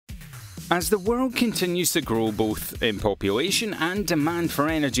As the world continues to grow both in population and demand for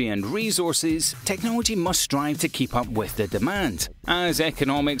energy and resources, technology must strive to keep up with the demand. As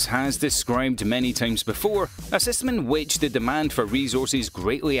economics has described many times before, a system in which the demand for resources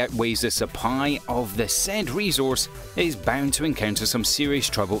greatly outweighs the supply of the said resource is bound to encounter some serious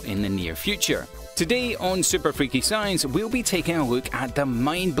trouble in the near future. Today on Super Freaky Science, we'll be taking a look at the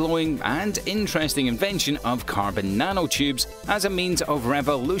mind-blowing and interesting invention of carbon nanotubes as a means of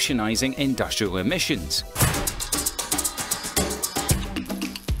revolutionizing industrial emissions.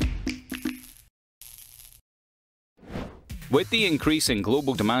 With the increase in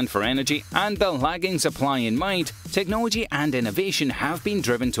global demand for energy and the lagging supply in mind, technology and innovation have been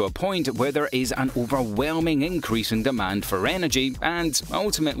driven to a point where there is an overwhelming increase in demand for energy and,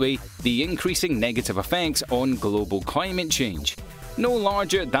 ultimately, the increasing negative effects on global climate change. No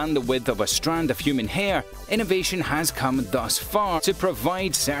larger than the width of a strand of human hair, innovation has come thus far to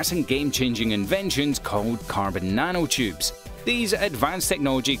provide certain game-changing inventions called carbon nanotubes. These advanced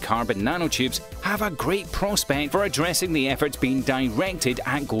technology carbon nanotubes have a great prospect for addressing the efforts being directed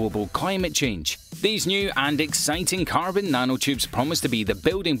at global climate change. These new and exciting carbon nanotubes promise to be the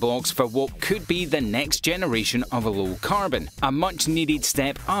building blocks for what could be the next generation of low carbon, a much-needed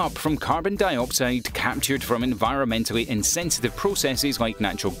step up from carbon dioxide captured from environmentally insensitive processes like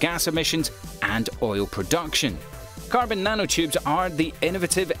natural gas emissions and oil production. Carbon nanotubes are the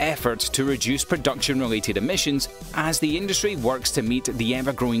innovative efforts to reduce production-related emissions as the industry works to meet the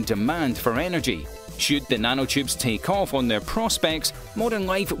ever-growing demand for energy. Should the nanotubes take off on their prospects, modern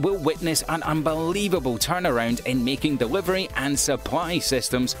life will witness an unbelievable turnaround in making delivery and supply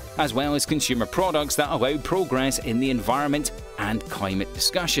systems, as well as consumer products that allow progress in the environment and climate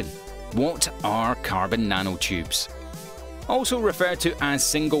discussion. What are carbon nanotubes? Also referred to as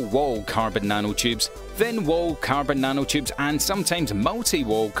single-wall carbon nanotubes, thin-wall carbon nanotubes, and sometimes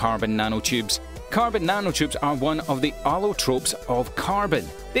multi-wall carbon nanotubes. Carbon nanotubes are one of the allotropes of carbon.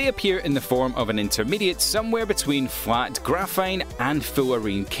 They appear in the form of an intermediate somewhere between flat graphene and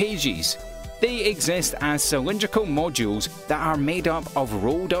fullerene cages. They exist as cylindrical modules that are made up of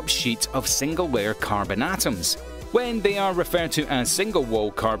rolled-up sheets of single-layer carbon atoms. When they are referred to as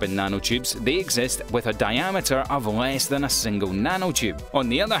single-wall carbon nanotubes, they exist with a diameter of less than a single nanotube. On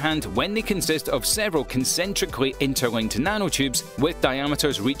the other hand, when they consist of several concentrically interlinked nanotubes with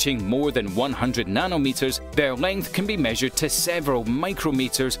diameters reaching more than 100 nanometers, their length can be measured to several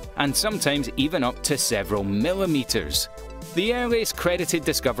micrometers and sometimes even up to several millimeters. The earliest credited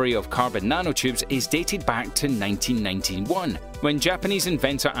discovery of carbon nanotubes is dated back to 1991, when Japanese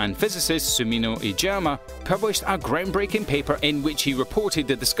inventor and physicist Sumino Ijima published a groundbreaking paper in which he reported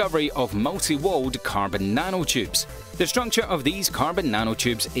the discovery of multi-walled carbon nanotubes. The structure of these carbon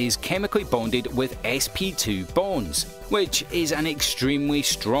nanotubes is chemically bonded with sp2 bonds, which is an extremely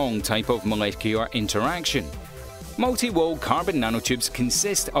strong type of molecular interaction. Multi-wall carbon nanotubes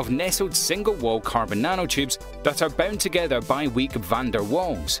consist of nestled single-wall carbon nanotubes that are bound together by weak van der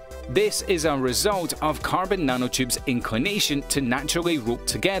Waals. This is a result of carbon nanotubes' inclination to naturally rope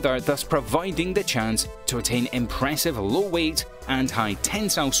together, thus providing the chance to attain impressive low weight and high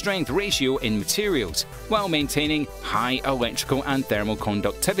tensile strength ratio in materials, while maintaining high electrical and thermal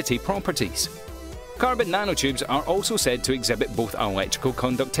conductivity properties. Carbon nanotubes are also said to exhibit both electrical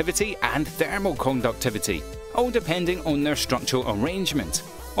conductivity and thermal conductivity, all depending on their structural arrangement.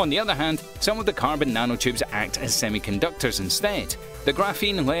 On the other hand, some of the carbon nanotubes act as semiconductors instead. The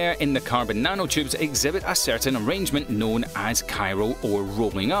graphene layer in the carbon nanotubes exhibit a certain arrangement known as chiral or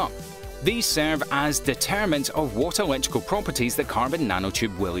rolling up. These serve as determinants of what electrical properties the carbon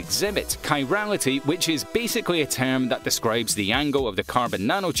nanotube will exhibit. Chirality, which is basically a term that describes the angle of the carbon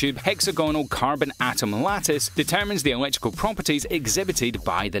nanotube hexagonal carbon atom lattice, determines the electrical properties exhibited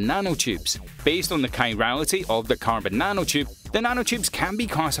by the nanotubes. Based on the chirality of the carbon nanotube, the nanotubes can be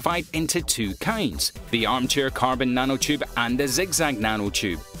classified into two kinds: the armchair carbon nanotube and the zigzag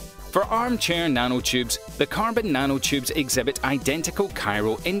nanotube. For armchair nanotubes, the carbon nanotubes exhibit identical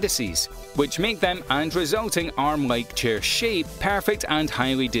chiral indices, which make them and resulting arm-like chair shape perfect and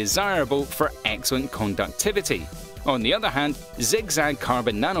highly desirable for excellent conductivity. On the other hand, zigzag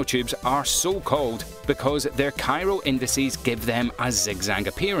carbon nanotubes are so called because their chiral indices give them a zigzag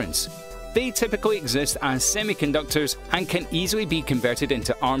appearance. They typically exist as semiconductors and can easily be converted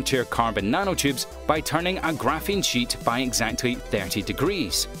into armchair carbon nanotubes by turning a graphene sheet by exactly 30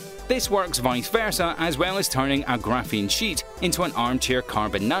 degrees. This works vice versa, as well as turning a graphene sheet into an armchair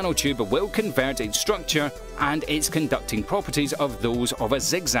carbon nanotube will convert its structure and its conducting properties of those of a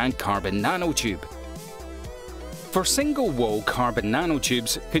zigzag carbon nanotube. For single-wall carbon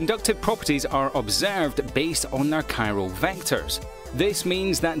nanotubes, conductive properties are observed based on their chiral vectors. This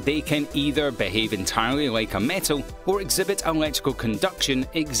means that they can either behave entirely like a metal or exhibit electrical conduction,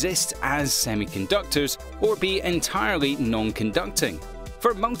 exist as semiconductors, or be entirely non-conducting.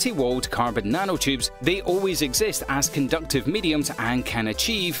 For multi-walled carbon nanotubes, they always exist as conductive mediums and can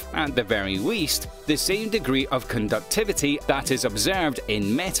achieve, at the very least, the same degree of conductivity that is observed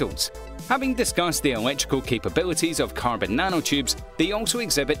in metals. Having discussed the electrical capabilities of carbon nanotubes, they also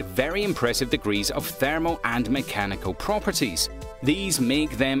exhibit very impressive degrees of thermal and mechanical properties. These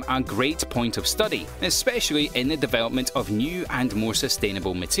make them a great point of study, especially in the development of new and more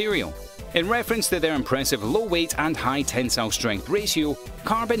sustainable material. In reference to their impressive low weight and high tensile strength ratio,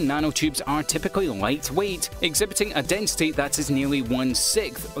 carbon nanotubes are typically lightweight, exhibiting a density that is nearly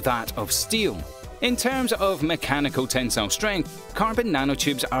 1/6 that of steel. In terms of mechanical tensile strength, carbon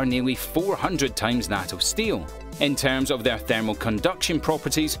nanotubes are nearly 400 times that of steel. In terms of their thermal conduction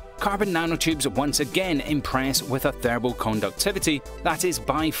properties, carbon nanotubes once again impress with a thermal conductivity that is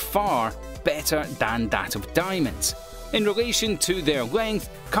by far better than that of diamonds. In relation to their length,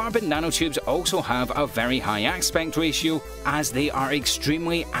 carbon nanotubes also have a very high aspect ratio, as they are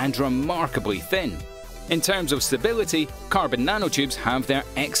extremely and remarkably thin. In terms of stability, carbon nanotubes have their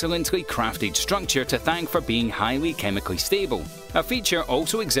excellently crafted structure to thank for being highly chemically stable, a feature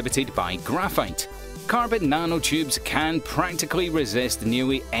also exhibited by graphite. Carbon nanotubes can practically resist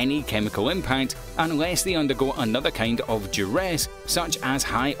nearly any chemical impact unless they undergo another kind of duress, such as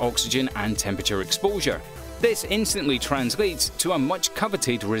high oxygen and temperature exposure. This instantly translates to a much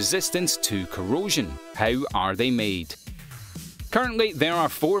coveted resistance to corrosion. How are they made? Currently, there are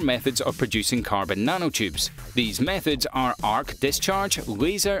 4 methods of producing carbon nanotubes. These methods are arc discharge,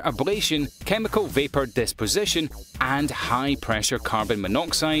 laser ablation, chemical vapor disposition, and high-pressure carbon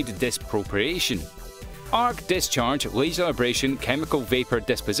monoxide disproportion. Arc discharge, laser ablation, chemical vapor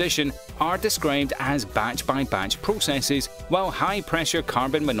disposition are described as batch-by-batch processes, while high-pressure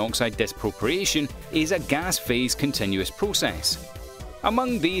carbon monoxide disproportion is a gas-phase continuous process.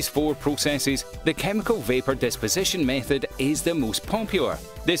 Among these 4 processes, the chemical vapor disposition method is the most popular.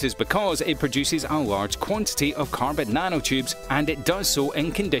 This is because it produces a large quantity of carbon nanotubes, and it does so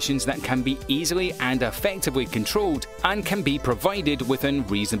in conditions that can be easily and effectively controlled and can be provided within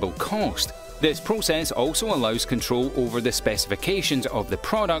reasonable cost. This process also allows control over the specifications of the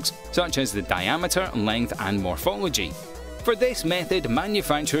products, such as the diameter, length, and morphology. For this method,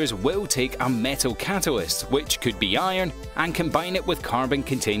 manufacturers will take a metal catalyst, which could be iron, and combine it with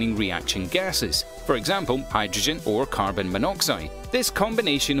carbon-containing reaction gases, for example, hydrogen or carbon monoxide. This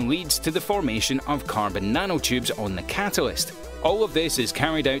combination leads to the formation of carbon nanotubes on the catalyst. All of this is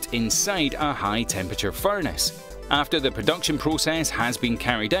carried out inside a high-temperature furnace. After the production process has been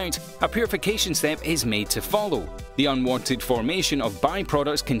carried out, a purification step is made to follow. The unwanted formation of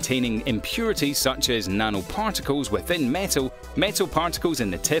byproducts containing impurities such as nanoparticles within metal, metal particles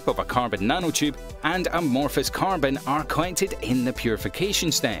in the tip of a carbon nanotube, and amorphous carbon are collected in the purification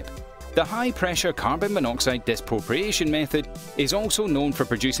step. The high-pressure carbon monoxide disproportion method is also known for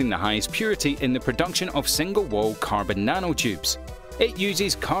producing the highest purity in the production of single-wall carbon nanotubes. It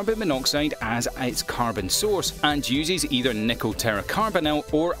uses carbon monoxide as its carbon source and uses either nickel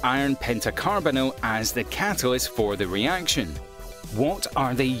terracarbonyl or iron pentacarbonyl as the catalyst for the reaction. What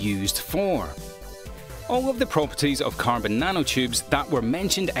are they used for? All of the properties of carbon nanotubes that were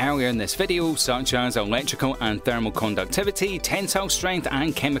mentioned earlier in this video, such as electrical and thermal conductivity, tensile strength,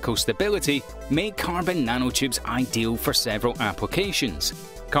 and chemical stability, make carbon nanotubes ideal for several applications.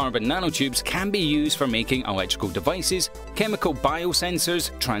 Carbon nanotubes can be used for making electrical devices, chemical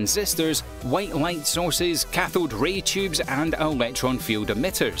biosensors, transistors, white light sources, cathode ray tubes, and electron field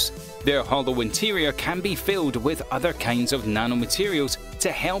emitters. Their hollow interior can be filled with other kinds of nanomaterials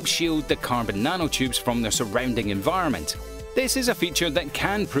to help shield the carbon nanotubes from their surrounding environment. This is a feature that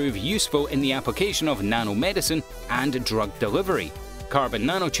can prove useful in the application of nanomedicine and drug delivery. Carbon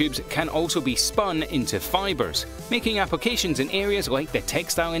nanotubes can also be spun into fibers, making applications in areas like the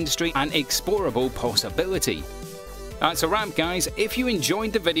textile industry an explorable possibility. That's a wrap, guys. If you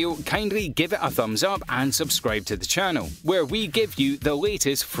enjoyed the video, kindly give it a thumbs up and subscribe to the channel, where we give you the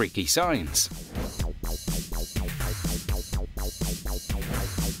latest freaky science.